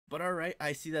But alright,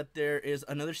 I see that there is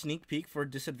another sneak peek for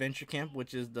Disventure Camp,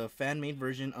 which is the fan-made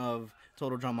version of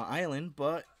Total Drama Island,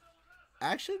 but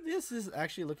actually this is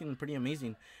actually looking pretty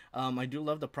amazing. I do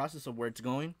love the process of where it's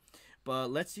going, but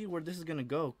let's see where this is going to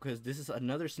go, because this is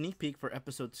another sneak peek for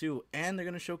episode 2, and they're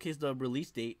going to showcase the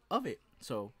release date of it.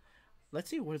 So let's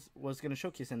see what's going to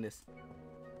showcase in this.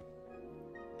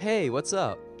 Hey, what's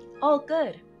up? Oh,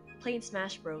 good. Playing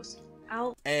Smash Bros.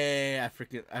 I'll. Hey, I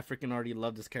freaking already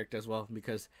love this character as well,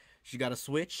 because she got a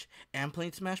Switch and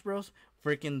playing Smash Bros.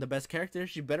 Freaking the best character.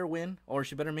 She better win, or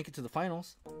she better make it to the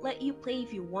finals. Let you play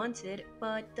if you wanted,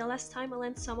 but the last time I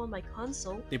lent someone my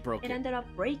console, They broke it it. ended up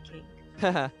breaking.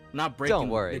 Haha, Not breaking. don't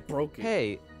worry. They broke it.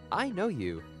 Hey, I know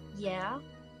you. Yeah?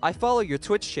 I follow your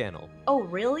Twitch channel. Oh,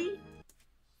 really?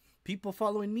 People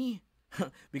following me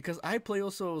because I play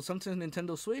also sometimes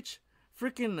Nintendo Switch.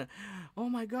 Freaking, oh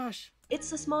my gosh.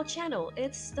 It's a small channel.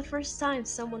 It's the first time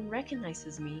someone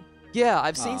recognizes me. Yeah,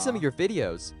 I've seen some Aw. of your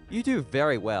videos. You do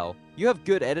very well. You have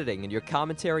good editing and your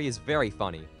commentary is very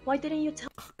funny. Why didn't you tell?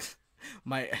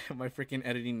 my freaking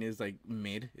editing is like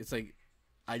mid. It's like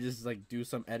I just like do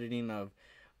some editing of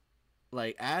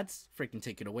like ads, freaking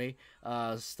take it away.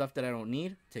 Stuff that I don't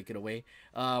need, take it away.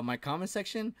 My comment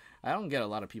section, I don't get a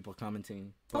lot of people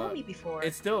commenting. Told me before.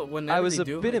 It's still whenever I was they a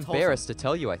do, bit it's embarrassed to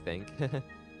tell you, I think.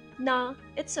 Nah,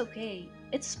 it's okay.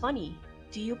 It's funny.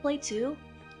 Do you play too?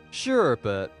 Sure,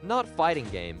 but not fighting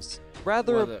games.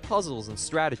 Rather Well, the- puzzles and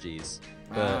strategies.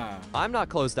 But Ah. I'm not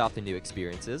closed off to new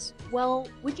experiences. Well,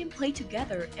 we can play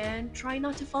together and try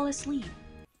not to fall asleep.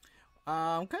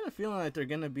 I'm kind of feeling like they're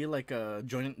gonna be like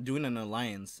doing an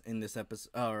alliance in this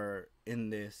episode, or in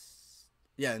this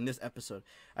episode.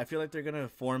 I feel like they're gonna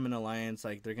form an alliance.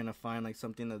 Like they're gonna find like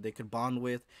something that they could bond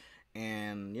with,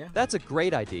 and yeah. That's a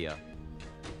great idea.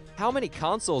 How many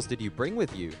consoles did you bring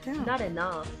with you? Yeah. Not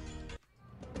enough.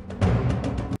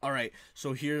 All right,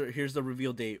 so here's the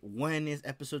reveal date. When is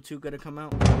episode 2 gonna come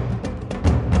out?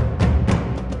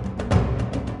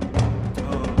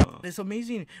 It's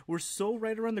amazing. We're so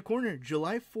right around the corner.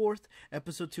 July 4th,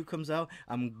 episode 2 comes out.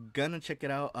 I'm gonna check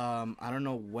it out. I don't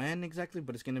know when exactly,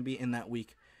 but it's gonna be in that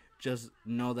week. Just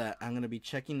know that I'm gonna be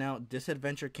checking out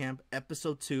Disventure Camp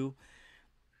episode 2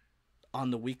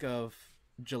 on the week of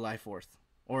July 4th,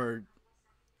 or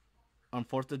on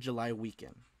 4th of July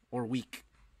weekend or week.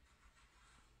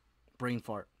 Brain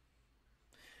fart.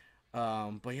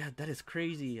 But yeah, that is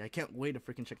crazy. I can't wait to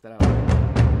freaking check that out.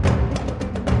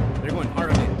 They're going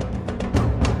hard on it.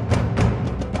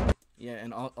 Yeah,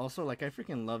 and also like I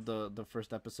freaking love the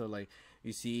first episode. Like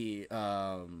you see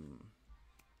the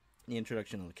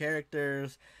introduction of the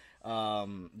characters.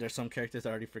 There's some characters I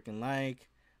already freaking like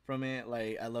from it.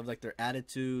 Like I love like their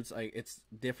attitudes. Like it's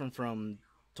different from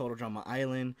Total Drama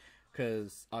Island,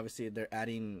 because obviously they're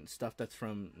adding stuff that's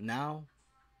from now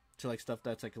to like stuff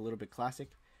that's like a little bit classic.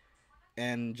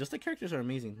 And just the characters are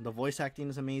amazing. The voice acting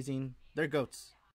is amazing. They're goats.